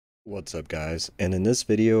What's up guys, and in this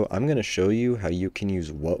video I'm going to show you how you can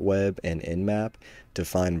use WhatWeb and Nmap to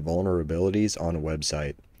find vulnerabilities on a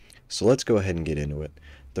website. So let's go ahead and get into it.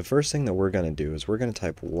 The first thing that we're going to do is we're going to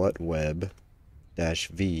type whatweb-v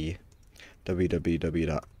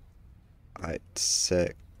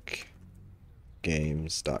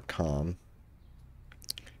www.itsecgames.com.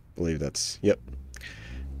 Believe that's, yep.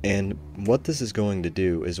 And what this is going to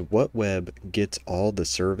do is WhatWeb gets all the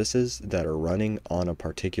services that are running on a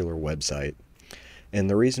particular website. And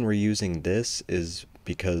the reason we're using this is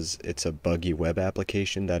because it's a buggy web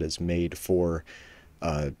application that is made for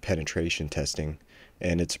penetration testing,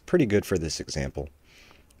 and it's pretty good for this example.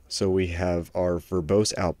 So we have our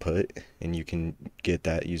verbose output, and you can get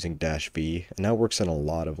that using -v, and that works in a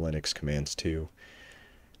lot of Linux commands too.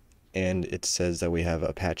 And it says that we have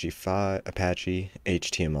Apache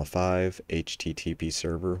HTML5, HTTP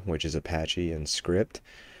server, which is Apache and script,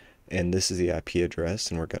 and this is the IP address,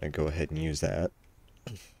 and we're going to go ahead and use that.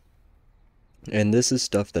 And this is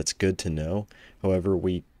stuff that's good to know. However,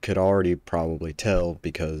 we could already probably tell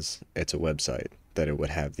because it's a website that it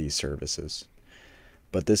would have these services.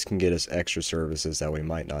 But this can get us extra services that we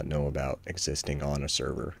might not know about existing on a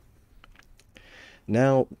server.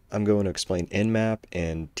 Now I'm going to explain Nmap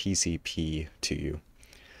and TCP to you.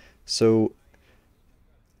 So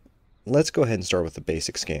let's go ahead and start with the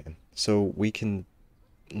basic scan. So we can,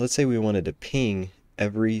 let's say we wanted to ping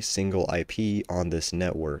every single IP on this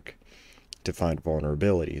network to find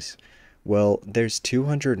vulnerabilities. Well, there's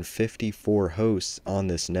 254 hosts on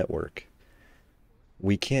this network.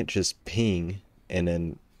 We can't just ping and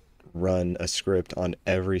then run a script on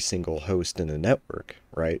every single host in the network,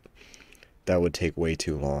 right? That would take way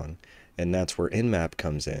too long, and that's where Nmap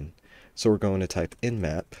comes in. So we're going to type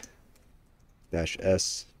Nmap-st-p,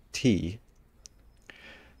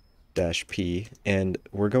 and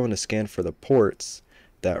we're going to scan for the ports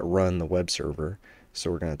that run the web server. So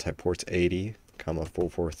we're going to type ports 80,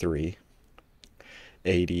 443.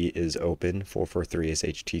 80 is open, 443 is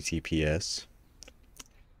HTTPS,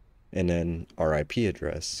 and then our IP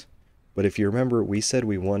address. But if you remember, we said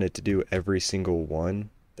we wanted to do every single one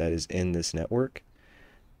that is in this network.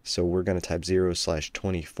 So we're going to type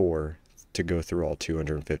 0/24 to go through all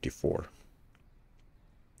 254.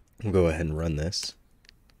 We'll go ahead and run this.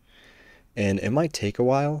 And it might take a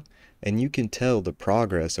while, and you can tell the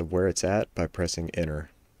progress of where it's at by pressing enter.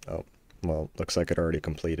 Oh, well, looks like it already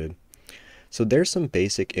completed. So there's some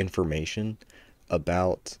basic information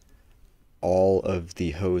about all of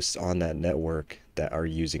the hosts on that network that are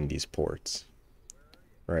using these ports,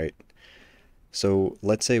 right? So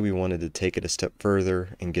let's say we wanted to take it a step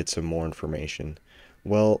further and get some more information.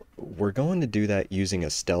 Well, we're going to do that using a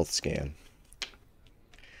stealth scan.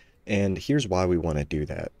 And here's why we want to do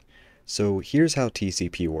that. So here's how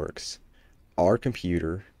TCP works. Our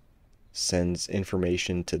computer sends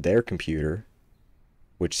information to their computer,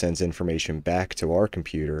 which sends information back to our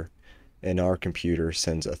computer, and our computer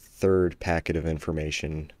sends a third packet of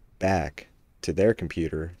information back to their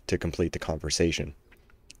computer to complete the conversation.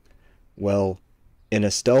 Well, in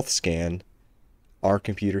a stealth scan, our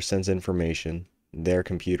computer sends information, their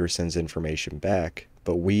computer sends information back,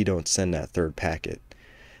 but we don't send that third packet.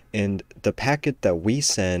 And the packet that we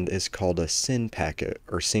send is called a SYN packet,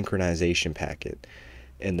 or synchronization packet.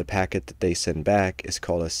 And the packet that they send back is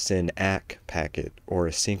called a SYN-ACK packet, or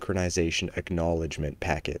a synchronization acknowledgement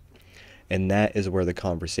packet. And that is where the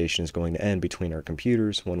conversation is going to end between our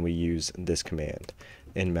computers when we use this command,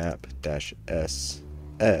 nmap-ss-p80,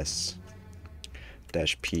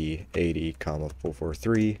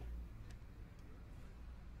 443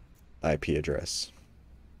 IP address.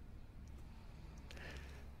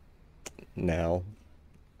 Now,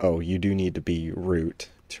 oh, you do need to be root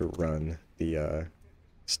to run the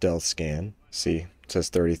stealth scan. See, it says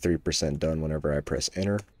 33% done whenever I press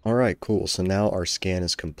enter. Alright, cool. So now our scan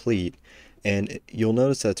is complete, and you'll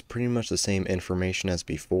notice that's pretty much the same information as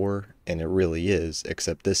before, and it really is,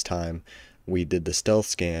 except this time we did the stealth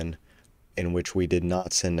scan in which we did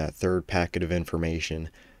not send that third packet of information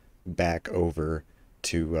back over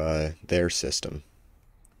to their system.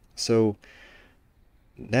 So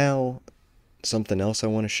now something else I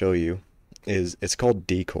want to show you is it's called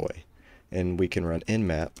decoy, and we can run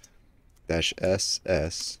nmap-ss-d,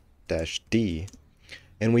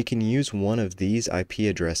 and we can use one of these IP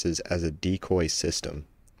addresses as a decoy system.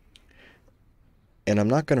 And I'm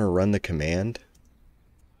not going to run the command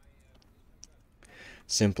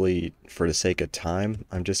simply for the sake of time.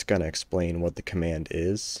 I'm just going to explain what the command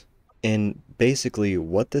is. And basically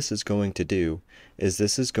what this is going to do is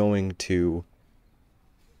this is going to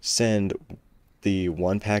send the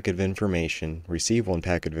one packet of information, receive one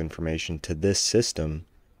packet of information to this system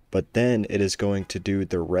but then it is going to do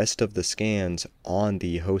the rest of the scans on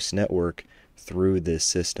the host network through this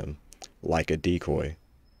system, like a decoy.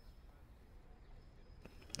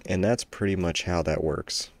 And that's pretty much how that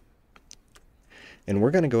works. And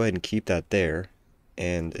we're going to go ahead and keep that there,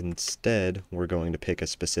 and instead we're going to pick a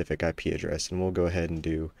specific IP address, and we'll go ahead and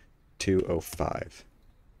do 205.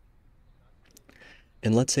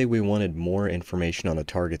 And let's say we wanted more information on a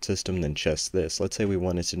target system than just this. Let's say we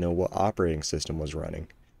wanted to know what operating system was running.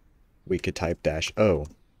 We could type -O.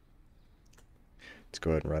 Let's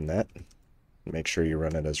go ahead and run that. Make sure you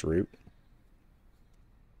run it as root.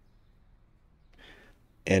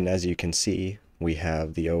 And as you can see, we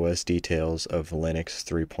have the OS details of Linux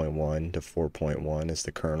 3.1 to 4.1 as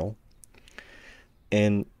the kernel.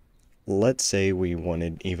 And let's say we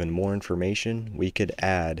wanted even more information, we could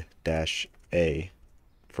add -A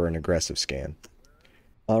for an aggressive scan.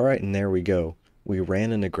 Alright, and there we go. We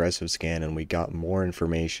ran an aggressive scan and we got more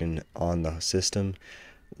information on the system,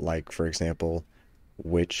 like for example,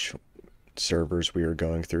 which servers we were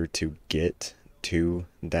going through to get to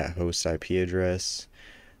that host IP address,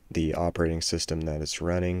 the operating system that it's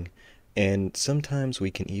running, and sometimes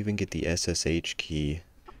we can even get the SSH key.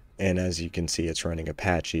 And as you can see, it's running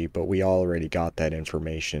Apache, but we already got that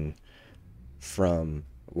information from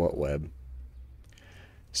WhatWeb.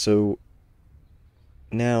 So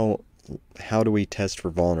now, how do we test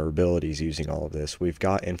for vulnerabilities using all of this? We've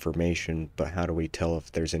got information, but how do we tell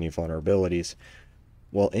if there's any vulnerabilities?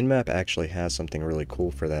 Well, Nmap actually has something really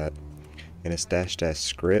cool for that, and it's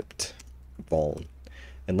 --script vuln.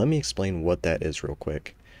 And let me explain what that is real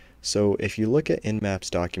quick. So if you look at Nmap's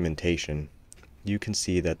documentation, you can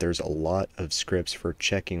see that there's a lot of scripts for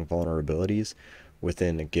checking vulnerabilities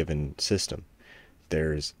within a given system.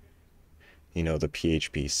 There's, the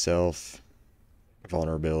PHP self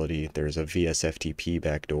vulnerability, there's a VSFTP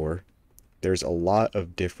backdoor. There's a lot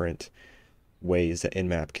of different ways that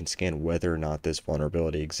Nmap can scan whether or not this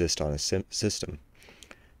vulnerability exists on a system.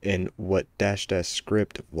 And what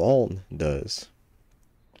 --script vuln does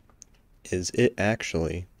is it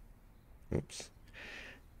actually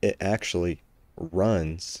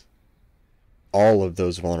runs all of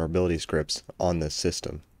those vulnerability scripts on this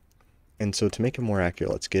system. And so to make it more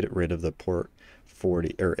accurate, let's get rid of the port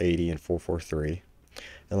 40 or 80 and 443,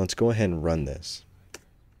 and let's go ahead and run this.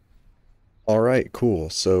 Alright,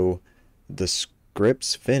 cool. So the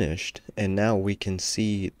script's finished, and now we can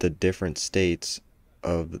see the different states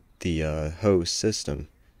of the host system.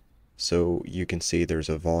 So you can see there's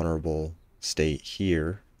a vulnerable state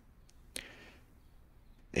here,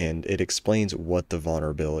 and it explains what the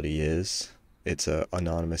vulnerability is. It's a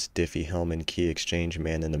anonymous Diffie-Hellman key exchange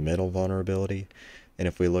man-in-the-middle vulnerability. And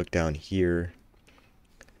if we look down here,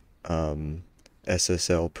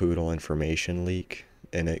 SSL poodle information leak,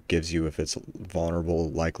 and it gives you if it's vulnerable,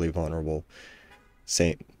 likely vulnerable,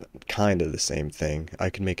 same kind of the same thing. I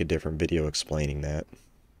can make a different video explaining that.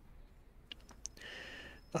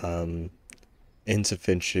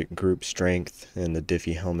 Insufficient group strength and the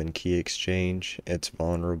Diffie-Hellman key exchange, it's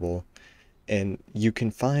vulnerable. And you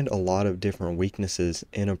can find a lot of different weaknesses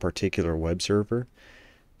in a particular web server.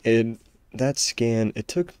 And that scan, it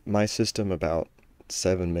took my system about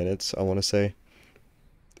 7 minutes, I want to say.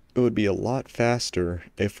 It would be a lot faster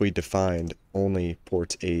if we defined only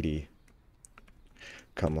ports 80,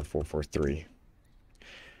 443.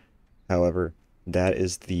 However, that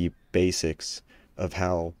is the basics of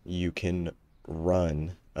how you can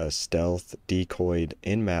run a stealth decoyed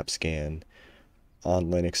Nmap scan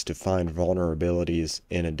on Linux to find vulnerabilities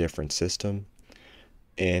in a different system.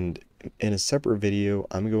 And in a separate video,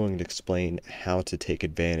 I'm going to explain how to take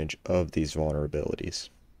advantage of these vulnerabilities.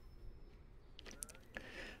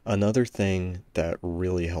 Another thing that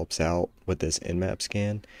really helps out with this Nmap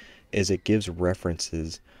scan is it gives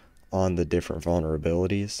references on the different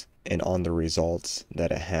vulnerabilities and on the results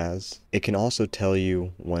that it has. It can also tell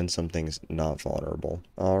you when something's not vulnerable.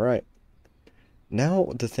 Alright.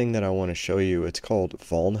 Now the thing that I want to show you, it's called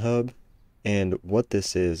VulnHub, and what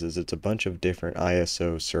this is it's a bunch of different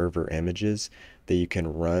ISO server images that you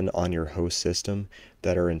can run on your host system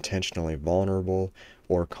that are intentionally vulnerable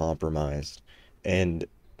or compromised. And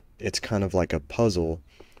it's kind of like a puzzle,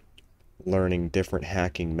 learning different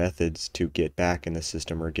hacking methods to get back in the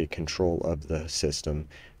system or get control of the system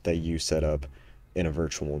that you set up in a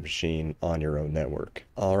virtual machine on your own network.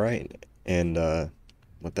 Alright, and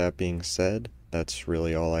with that being said, that's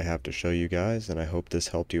really all I have to show you guys, and I hope this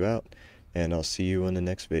helped you out, and I'll see you in the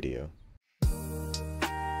next video.